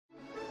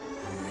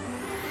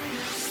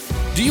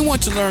Do you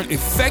want to learn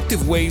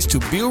effective ways to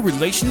build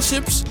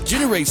relationships,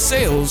 generate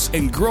sales,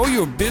 and grow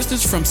your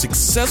business from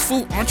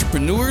successful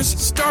entrepreneurs,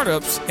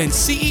 startups, and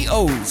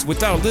CEOs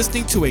without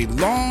listening to a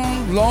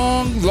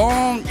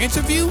long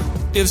interview?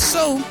 If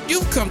so,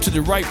 you've come to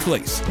the right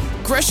place.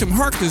 Gresham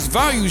Harkless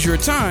values your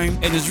time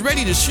and is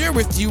ready to share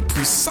with you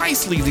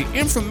precisely the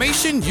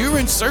information you're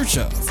in search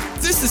of.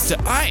 This is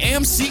the I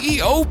Am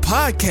CEO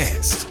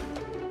podcast.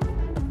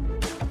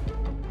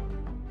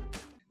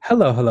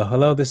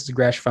 Hello. This is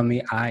Gresh from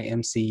the I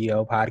Am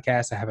CEO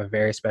podcast. I have a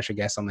very special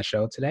guest on the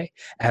show today.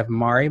 I have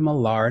Mari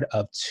Millard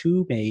of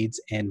Two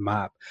Maids and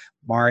Mop.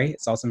 Mari,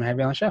 it's awesome to have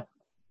you on the show.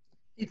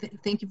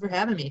 Thank you for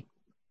having me.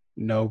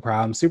 No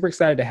problem. Super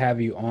excited to have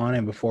you on.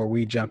 And before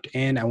we jumped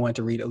in, I want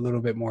to read a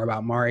little bit more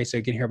about Mari so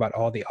you can hear about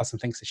all the awesome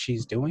things that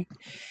she's doing.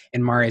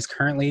 And Mari is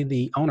currently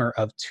the owner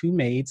of Two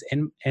Maids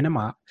and a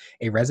Mop,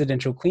 a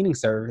residential cleaning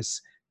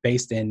service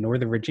based in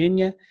Northern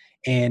Virginia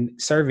and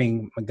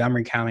serving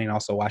Montgomery County and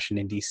also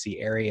Washington, D.C.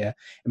 area.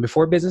 And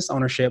before business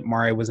ownership,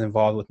 Mari was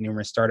involved with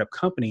numerous startup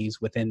companies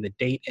within the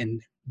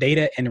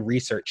data and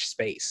research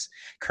space.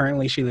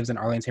 Currently, she lives in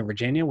Arlington,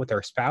 Virginia with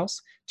her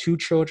spouse, 2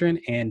 children,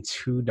 and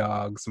 2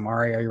 dogs.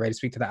 Mari, are you ready to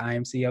speak to the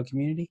IMCO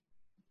community?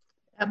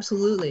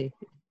 Absolutely.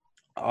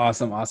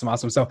 Awesome.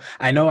 So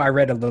I know I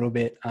read a little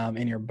bit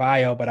in your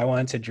bio, but I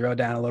wanted to drill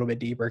down a little bit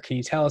deeper. Can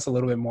you tell us a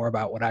little bit more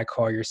about what I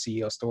call your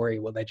CEO story?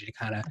 What led you to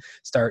kind of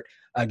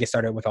get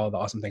started with all the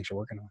awesome things you're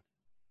working on?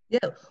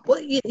 Yeah.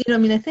 Well,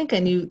 I think I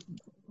knew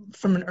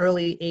from an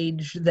early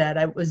age that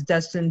I was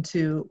destined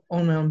to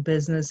own my own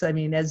business. I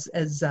mean, as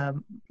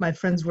my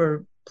friends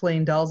were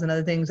playing dolls and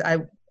other things, I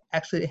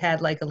actually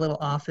had like a little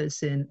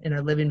office in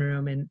our living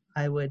room, and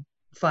I would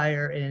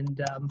fire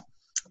and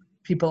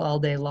people all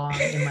day long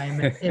in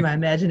my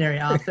imaginary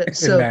office.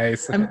 So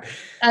Nice.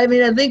 I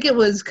think it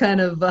was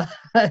kind of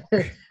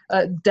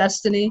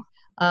destiny.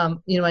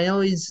 I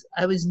always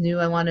knew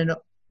I wanted to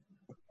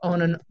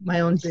own my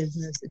own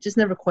business. I just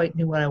never quite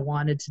knew what I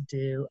wanted to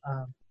do.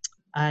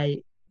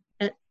 I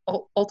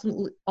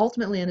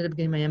ultimately ended up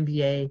getting my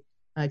MBA.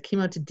 I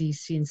came out to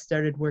DC and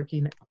started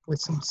working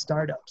with some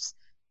startups,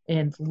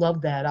 and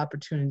loved that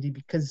opportunity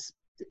because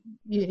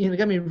it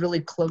got me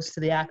really close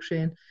to the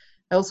action.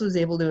 I also was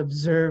able to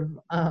observe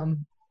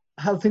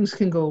how things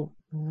can go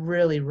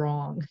really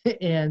wrong.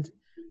 And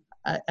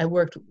I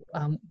worked,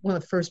 one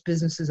of the first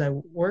businesses I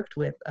worked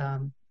with,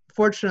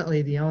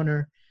 fortunately the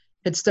owner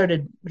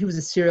he was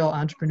a serial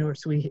entrepreneur,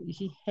 so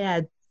he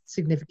had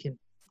significant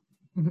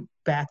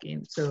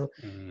backing. So,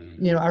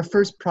 our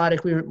first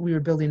product, we were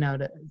building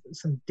out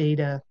some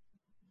data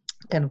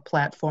kind of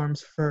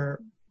platforms for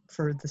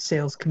the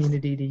sales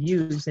community to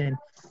use. And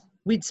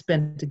we'd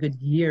spent a good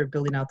year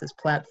building out this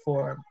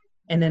platform,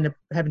 and ended up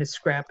having to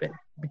scrap it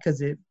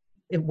because it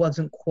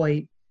wasn't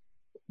quite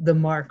the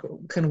mark,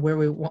 kind of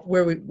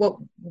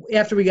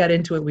after we got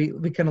into it, we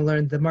kind of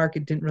learned the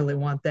market didn't really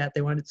want that.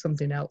 They wanted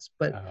something else.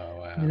 But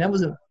that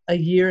was a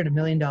year and $1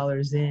 million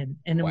in.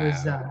 And it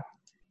was,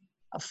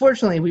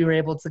 fortunately, we were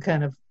able to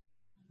kind of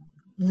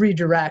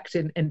redirect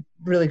and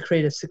really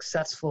create a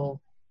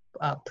successful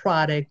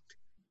product.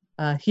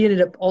 He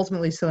ended up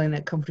ultimately selling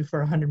that company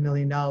for $100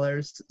 million.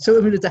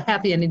 So, it's a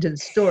happy ending to the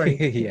story.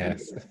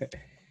 Yes.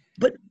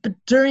 But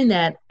during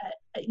that,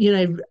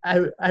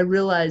 I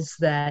realized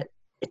that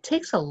it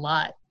takes a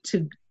lot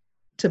to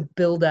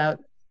build out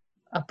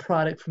a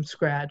product from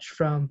scratch,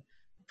 from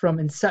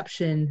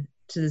inception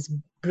to this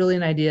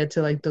brilliant idea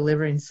to like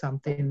delivering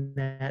something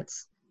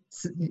that's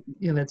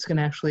that's going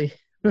to actually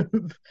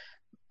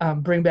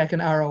bring back an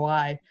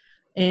ROI.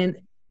 And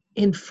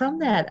from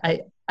that,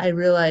 I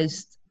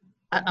realized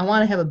I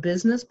want to have a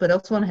business, but I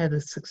also want to have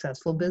a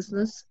successful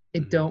business. I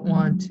don't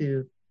want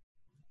to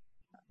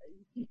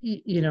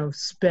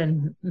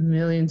spend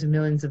millions and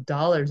millions of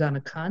dollars on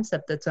a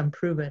concept that's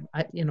unproven.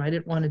 I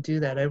didn't want to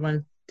do that. I wanted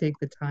to take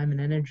the time and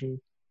energy.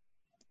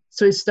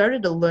 So I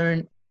started to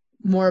learn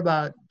more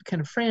about kind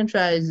of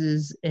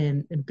franchises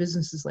and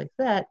businesses like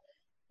that,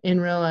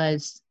 and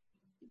realized,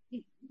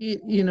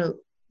 I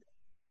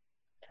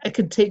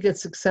could take a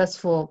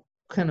successful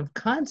kind of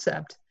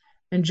concept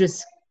and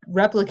just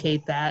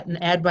replicate that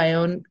and add my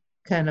own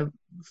kind of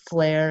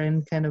flair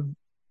and kind of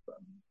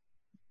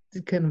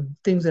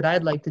things that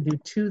I'd like to do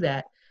to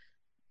that,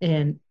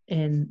 and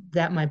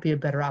that might be a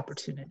better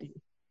opportunity.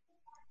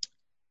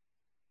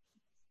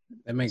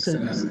 That makes so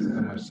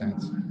much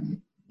sense.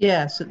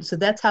 Yeah, so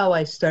that's how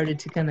I started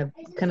to kind of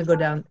go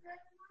down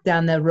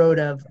that road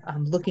of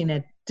looking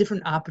at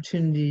different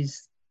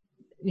opportunities.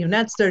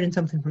 Not starting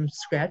something from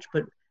scratch,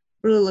 but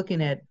really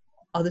looking at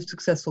other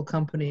successful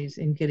companies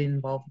and getting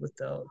involved with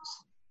those.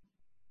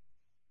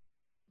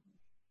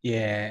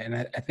 Yeah, and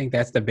I think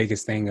that's the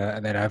biggest thing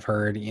that I've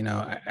heard.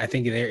 I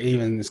think there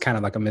even is kind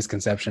of like a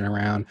misconception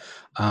around,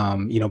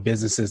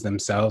 businesses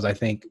themselves. I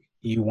think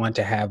you want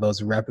to have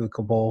those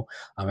replicable,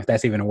 if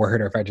that's even a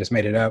word or if I just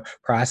made it up,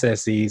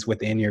 processes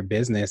within your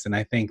business. And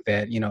I think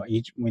that,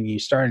 when you're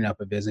starting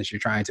up a business, you're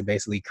trying to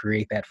basically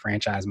create that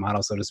franchise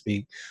model, so to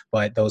speak.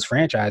 But those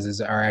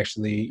franchises are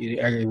actually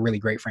really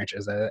great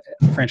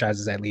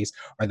franchises, at least,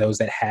 are those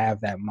that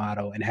have that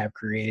model and have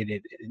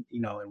created it,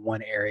 in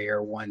one area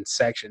or one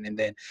section. And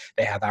then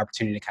they have the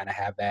opportunity to kind of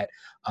have that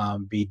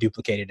be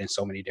duplicated in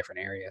so many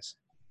different areas.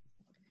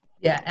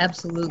 Yeah,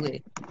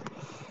 absolutely.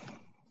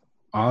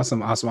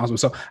 Awesome.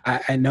 So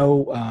I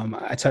know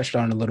I touched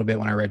on it a little bit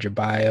when I read your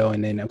bio,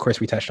 and then of course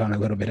we touched on it a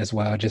little bit as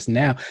well just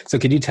now. So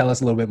could you tell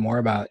us a little bit more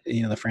about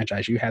the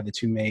franchise? You have the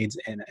Two Maids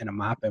and a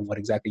Mop, and what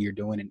exactly you're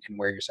doing and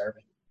where you're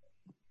serving.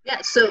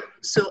 Yeah, so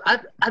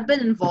I've been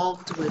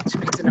involved with Two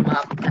Maids and a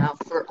Mop now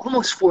for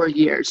almost 4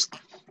 years,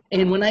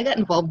 and when I got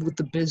involved with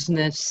the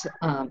business,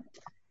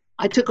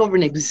 I took over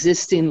an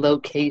existing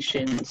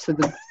location. So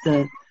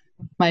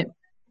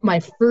my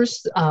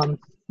first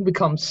we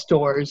call them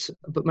stores,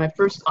 but my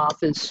first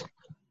office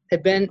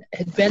had been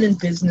in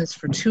business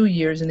for 2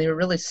 years, and they were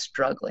really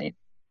struggling.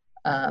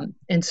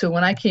 And so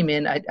when I came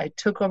in, I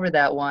took over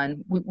that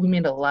one. We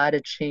made a lot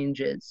of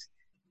changes,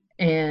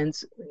 and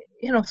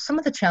some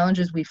of the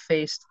challenges we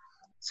faced.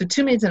 So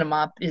Two Maids and a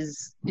Mop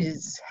is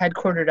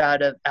headquartered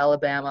out of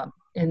Alabama,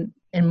 and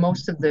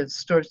most of the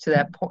stores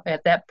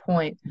at that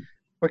point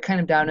were kind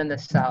of down in the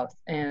South,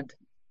 and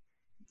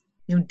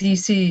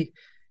DC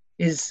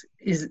is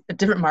a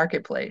different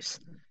marketplace.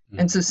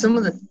 And so some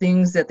of the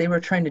things that they were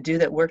trying to do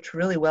that worked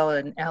really well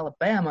in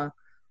Alabama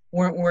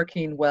weren't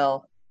working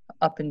well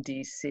up in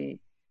DC.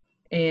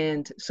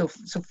 And so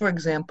for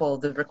example,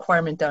 the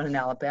requirement down in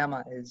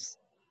Alabama is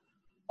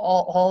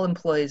all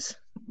employees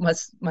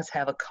must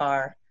have a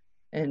car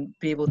and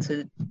be able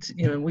to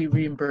we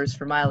reimburse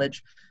for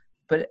mileage,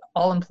 but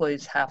all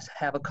employees have to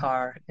have a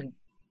car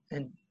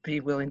and be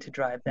willing to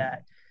drive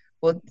that.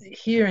 Well,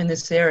 here in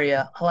this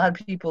area, a lot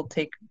of people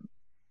take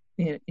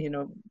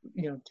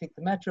take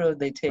the metro,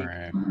 they take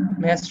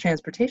mass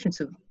transportation.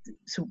 So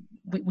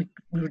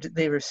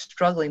they were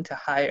struggling to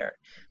hire,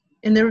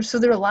 and there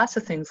were lots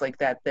of things like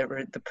that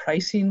the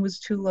pricing was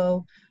too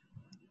low.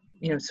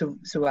 So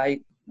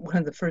one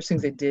of the first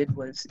things I did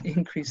was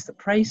increase the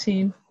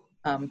pricing,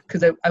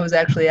 because I was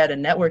actually at a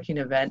networking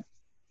event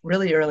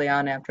really early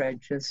on after I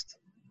just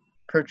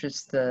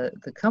purchased the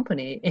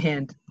company,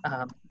 and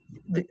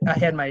I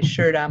had my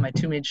shirt on, my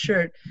Two Maids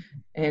shirt,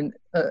 and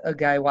a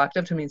guy walked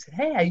up to me and said,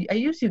 "Hey, I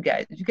use you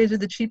guys. You guys are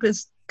the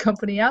cheapest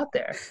company out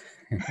there."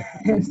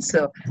 And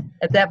so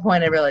at that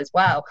point I realized,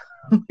 wow,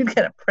 we've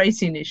got a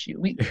pricing issue.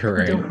 We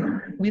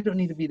don't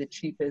need to be the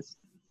cheapest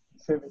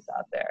service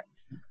out there.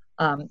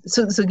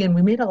 So again,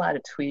 we made a lot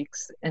of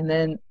tweaks, and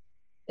then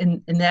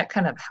and that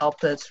kind of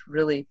helped us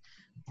really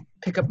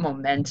pick up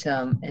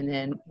momentum. And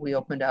then we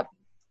opened up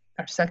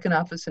our second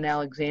office in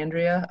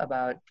Alexandria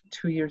about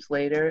 2 years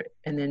later.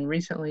 And then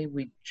recently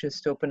we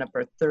just opened up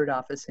our third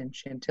office in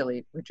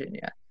Chantilly,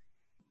 Virginia.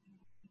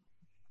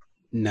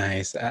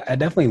 Nice. I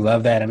definitely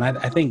love that. And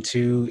I think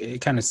too, it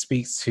kind of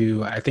speaks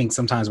to, I think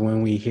sometimes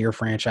when we hear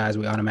franchise,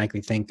 we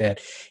automatically think that,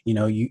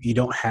 you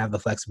don't have the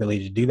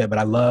flexibility to do that. But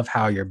I love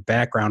how your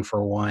background,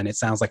 for one, it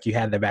sounds like you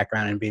had the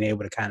background in being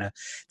able to kind of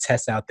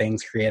test out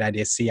things, create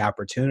ideas, see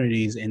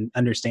opportunities, and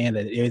understand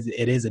that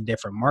it is a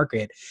different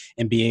market,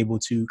 and be able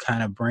to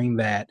kind of bring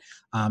that,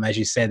 as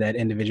you said, that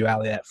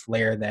individuality, that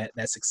flair,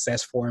 that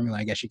success formula,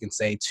 I guess you can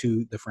say,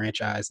 to the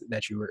franchise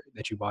that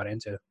you bought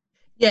into.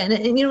 Yeah,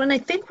 and I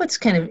think what's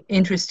kind of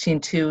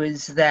interesting too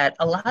is that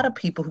a lot of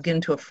people who get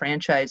into a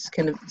franchise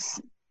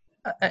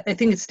I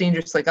think it's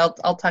dangerous. Like I'll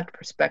talk to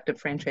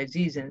prospective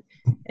franchisees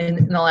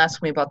and they'll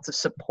ask me about the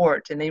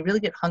support, and they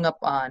really get hung up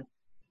on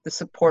the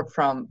support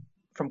from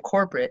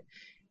corporate.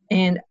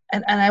 And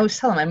I always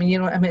tell them,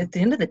 at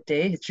the end of the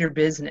day, it's your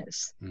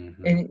business,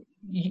 mm-hmm. and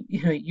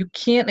you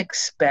can't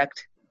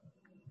expect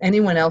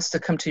anyone else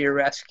to come to your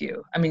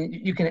rescue.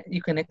 You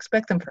can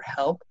expect them for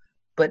help.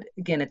 But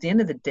again, at the end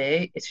of the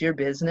day, it's your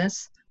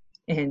business,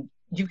 and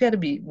you've got to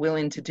be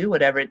willing to do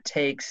whatever it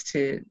takes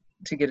to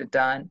get it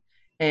done.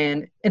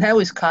 And I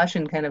always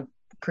caution kind of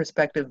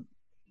prospective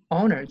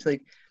owners,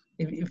 like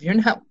if you're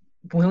not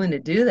willing to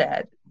do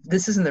that,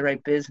 this isn't the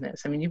right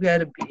business. You've got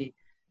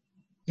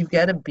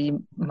to be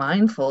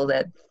mindful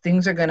that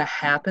things are going to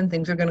happen,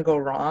 things are going to go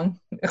wrong,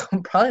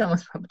 probably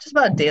almost just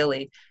about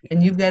daily,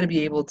 and you've got to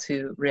be able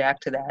to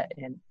react to that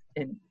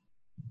and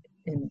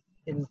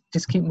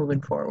just keep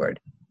moving forward.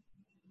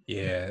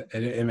 Yeah,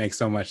 it makes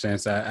so much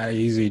sense. I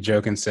usually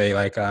joke and say,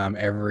 like,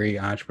 every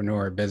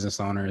entrepreneur or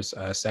business owner's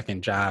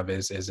second job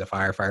is a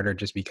firefighter,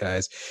 just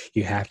because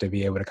you have to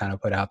be able to kind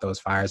of put out those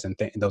fires and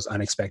those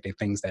unexpected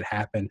things that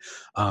happen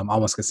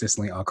almost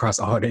consistently across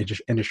all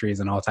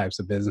industries and all types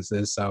of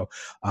businesses. So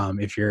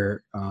if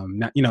you're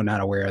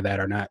not aware of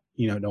that, or not,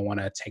 don't want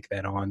to take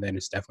that on, then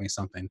it's definitely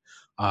something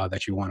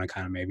that you want to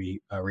kind of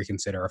maybe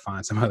reconsider, or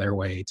find some other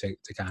way to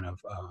kind of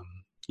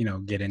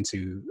get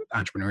into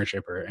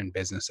entrepreneurship and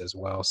business as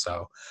well.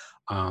 So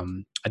I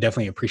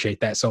definitely appreciate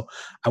that. So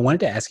I wanted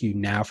to ask you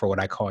now for what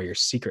I call your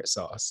secret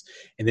sauce.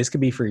 And this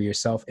could be for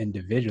yourself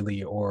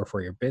individually or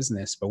for your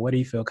business, but what do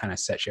you feel kind of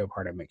sets you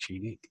apart and makes you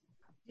unique?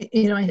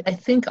 I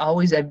think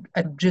always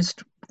I've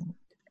just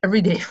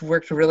every day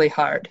worked really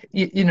hard.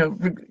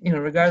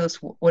 Regardless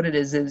what it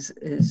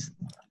is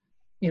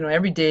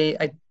every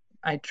day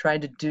I try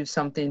to do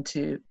something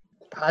to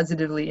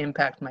positively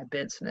impact my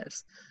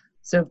business.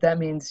 So if that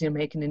means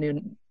making a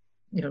new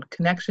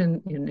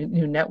connection,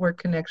 new network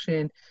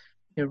connection,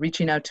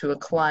 reaching out to a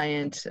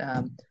client,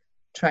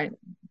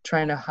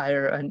 trying to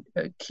hire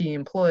a key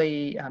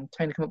employee,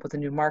 trying to come up with a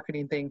new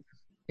marketing thing.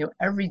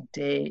 Every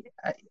day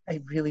I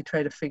really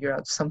try to figure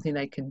out something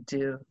I can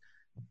do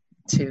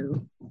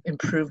to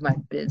improve my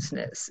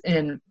business.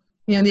 And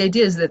the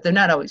idea is that they're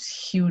not always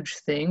huge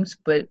things,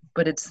 but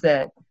it's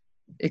that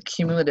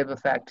accumulative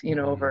effect.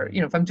 Over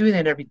if I'm doing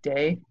that every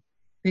day,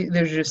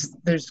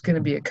 there's going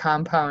to be a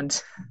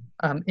compound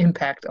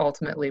impact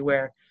ultimately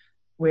where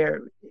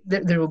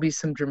there will be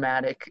some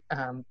dramatic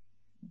kind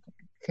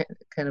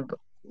of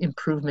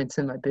improvements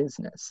in my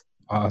business.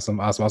 Awesome.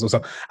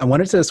 So I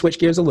wanted to switch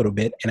gears a little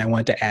bit, and I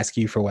wanted to ask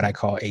you for what I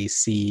call a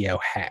CEO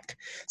hack.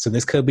 So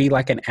this could be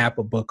like an app,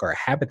 a book, or a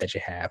habit that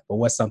you have, but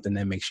what's something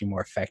that makes you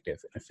more effective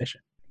and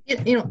efficient?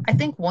 I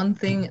think one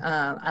thing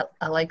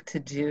I like to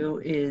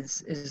do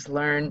is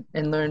learn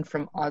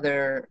from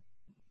other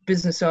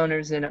business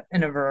owners in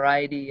a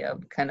variety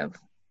of kind of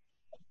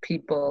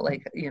people.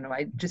 Like,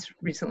 I just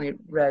recently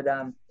read,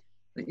 the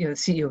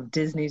CEO of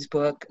Disney's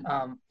book,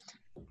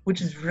 which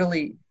is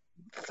really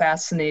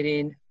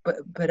fascinating.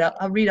 But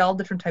I'll read all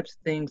different types of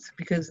things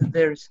because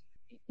there's,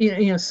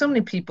 so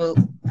many people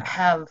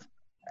have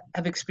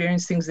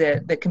experienced things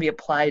that can be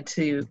applied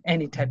to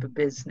any type of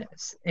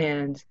business.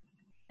 And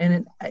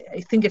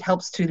I think it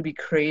helps too to be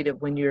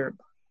creative when you're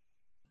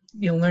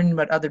learning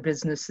about other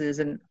businesses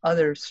and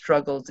other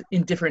struggles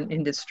in different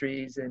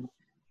industries and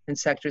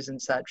sectors and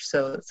such.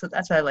 So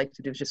that's what I like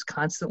to do, is just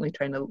constantly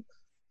trying to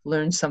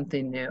learn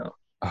something new.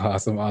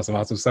 Awesome.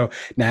 So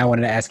now I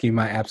wanted to ask you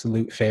my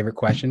absolute favorite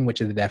question,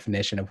 which is the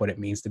definition of what it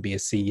means to be a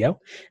CEO. And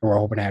we're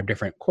hoping to have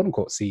different quote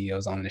unquote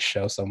CEOs on this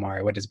show. So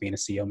Mari, what does being a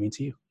CEO mean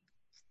to you?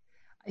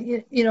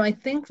 I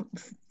think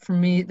for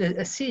me,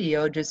 a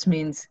CEO just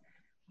means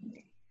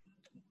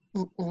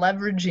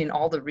leveraging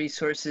all the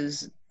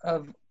resources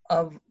of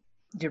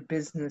your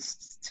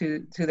business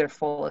to their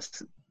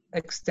fullest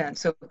extent.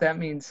 So that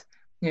means,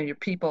 your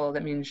people,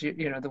 that means,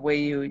 the way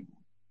you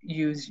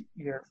use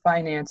your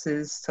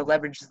finances to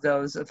leverage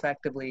those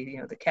effectively,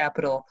 the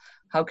capital,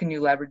 how can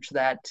you leverage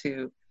that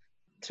to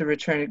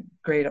return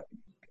great,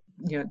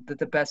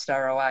 the best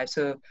ROI.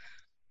 So,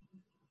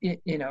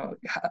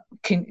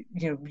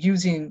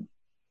 using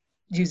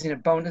creating a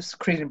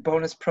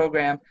bonus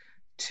program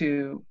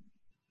to,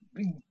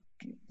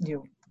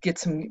 get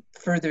some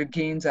further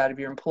gains out of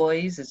your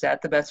employees. Is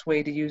that the best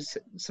way to use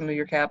some of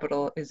your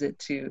capital? Is it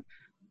to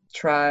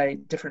try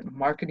different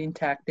marketing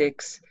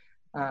tactics?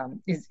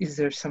 Is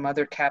there some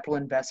other capital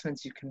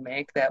investments you can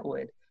make that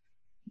would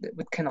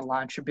kind of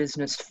launch your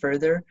business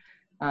further?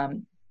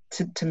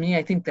 To me,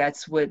 I think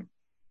that's what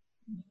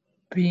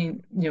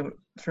being,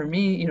 for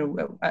me,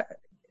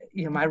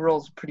 my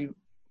role is pretty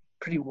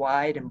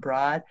wide and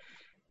broad.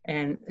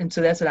 And so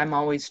that's what I'm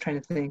always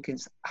trying to think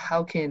is,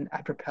 how can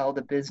I propel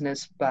the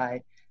business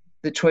by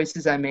the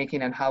choices I'm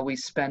making and how we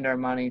spend our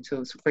money?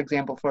 So for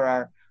example, for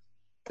our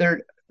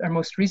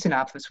most recent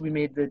office, we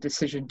made the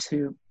decision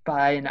to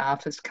buy an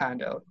office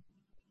condo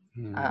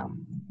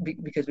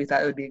because we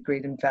thought it would be a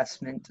great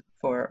investment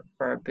for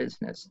our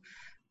business.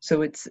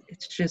 So it's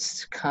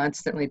just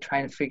constantly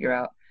trying to figure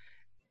out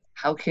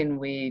how can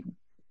we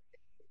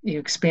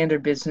expand our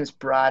business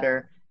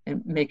broader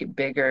and make it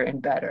bigger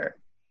and better.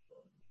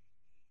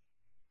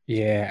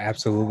 Yeah,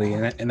 absolutely.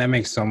 And that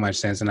makes so much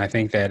sense. And I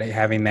think that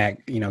having that,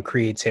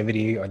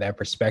 creativity or that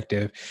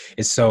perspective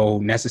is so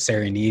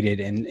necessary and needed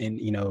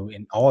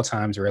in all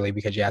times, really,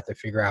 because you have to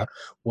figure out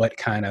what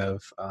kind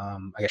of,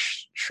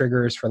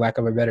 triggers, for lack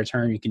of a better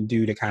term, you can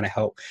do to kind of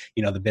help,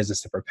 the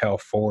business to propel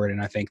forward.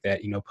 And I think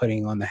that,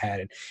 putting on the hat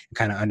and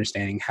kind of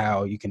understanding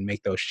how you can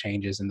make those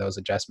changes and those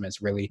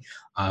adjustments really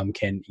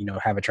can,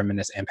 have a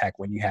tremendous impact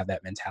when you have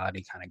that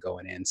mentality kind of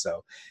going in.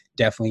 So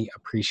definitely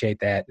appreciate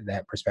that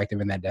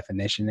perspective and that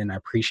definition. And I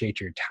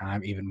appreciate your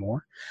time even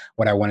more.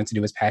 What I wanted to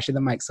do is pass you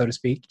the mic, so to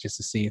speak, just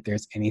to see if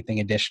there's anything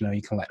additional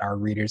you can let our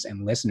readers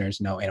and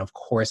listeners know. And of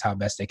course, how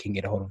best they can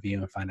get a hold of you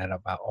and find out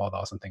about all the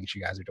awesome things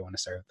you guys are doing to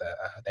serve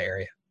the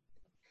area.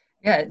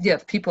 Yeah.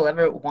 If people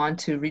ever want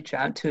to reach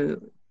out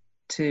to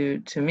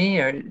me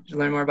or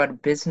learn more about a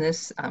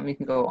business, you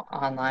can go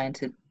online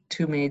to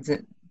Two Maids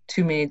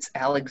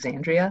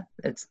Alexandria.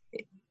 That's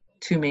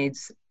Two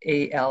Maids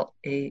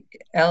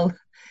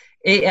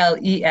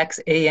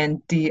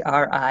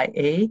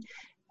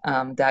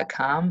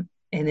ALEXANDRIA.com.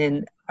 And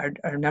then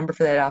our number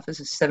for that office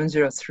is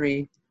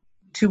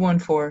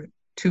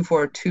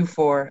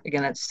 703-214-2424.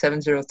 Again, that's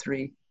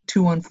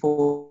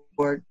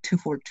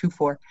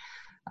 703-214-2424.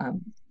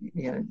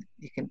 You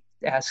can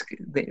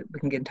they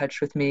can get in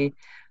touch with me.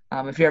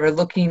 If you're ever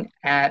looking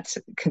at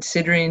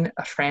considering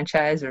a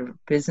franchise or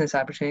business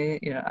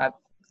opportunity, I've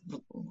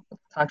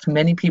talked to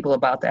many people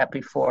about that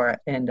before,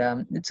 and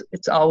I think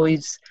it's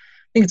always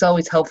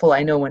helpful.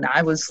 I know when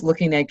I was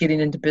looking at getting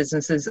into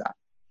businesses,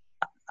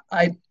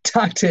 I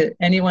talked to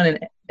anyone and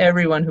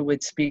everyone who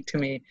would speak to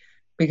me,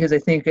 because I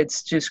think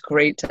it's just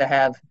great to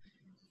have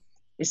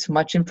as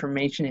much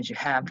information as you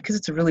have, because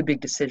it's a really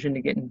big decision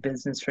to get in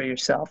business for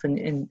yourself.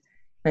 And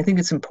I think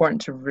it's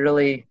important to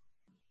really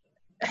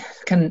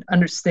kind of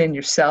understand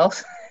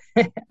yourself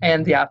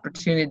and the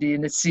opportunity,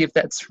 and to see if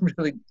that's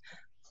really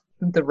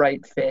the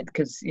right fit.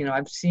 Because,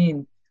 I've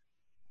seen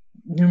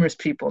numerous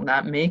people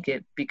not make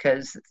it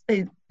because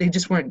they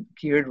just weren't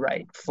geared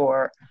right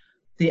for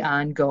the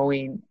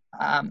ongoing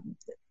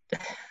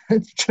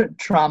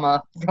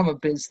trauma from a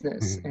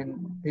business,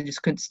 and they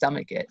just couldn't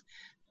stomach it.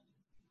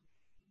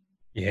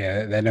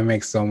 Yeah, that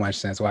makes so much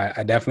sense. Well,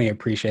 I definitely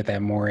appreciate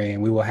that, Maury,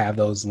 and we will have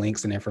those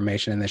links and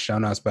information in the show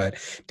notes, but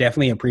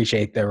definitely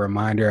appreciate the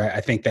reminder.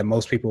 I think that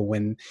most people,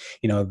 when,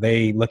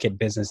 they look at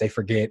business, they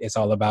forget it's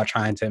all about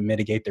trying to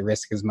mitigate the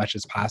risk as much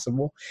as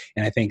possible.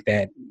 And I think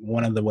that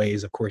one of the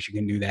ways, of course, you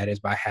can do that is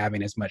by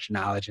having as much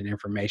knowledge and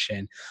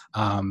information.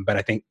 But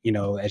I think,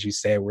 as you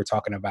said, we're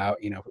talking about,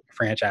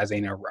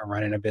 franchising or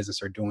running a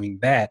business or doing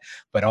that,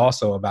 but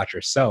also about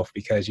yourself,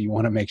 because you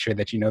want to make sure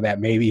that you know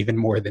that maybe even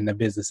more than the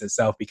business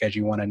itself, because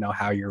you want to know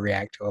how you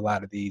react to a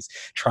lot of these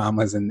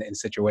traumas and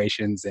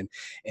situations and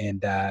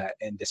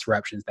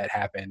disruptions that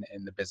happen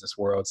in the business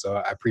world. So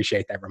I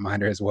appreciate that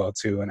reminder as well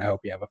too, and I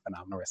hope you have a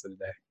phenomenal rest of the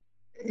day.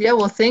 Yeah,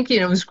 well, thank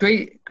you. It was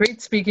great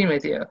speaking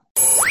with you.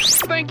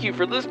 Thank you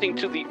for listening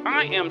to the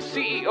I Am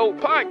CEO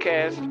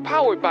podcast,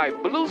 powered by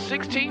Blue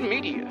 16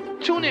 Media.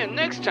 Tune in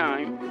next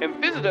time and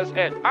visit us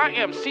at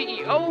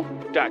imceo.co.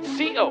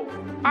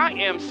 I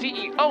Am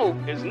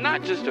CEO is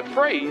not just a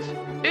phrase,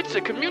 it's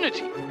a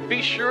community.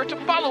 Be sure to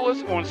follow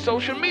us on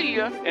social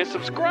media and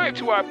subscribe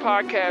to our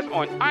podcast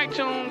on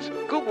iTunes,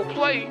 Google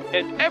Play,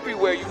 and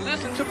everywhere you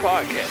listen to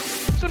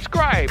podcasts.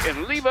 Subscribe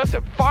and leave us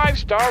a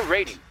 5-star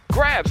rating.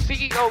 Grab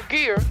CEO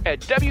Gear at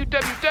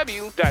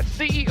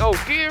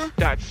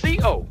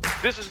www.ceogear.co.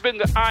 This has been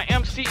the I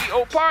Am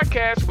CEO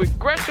podcast with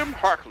Gresham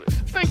Harkless.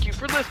 Thank you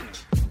for listening.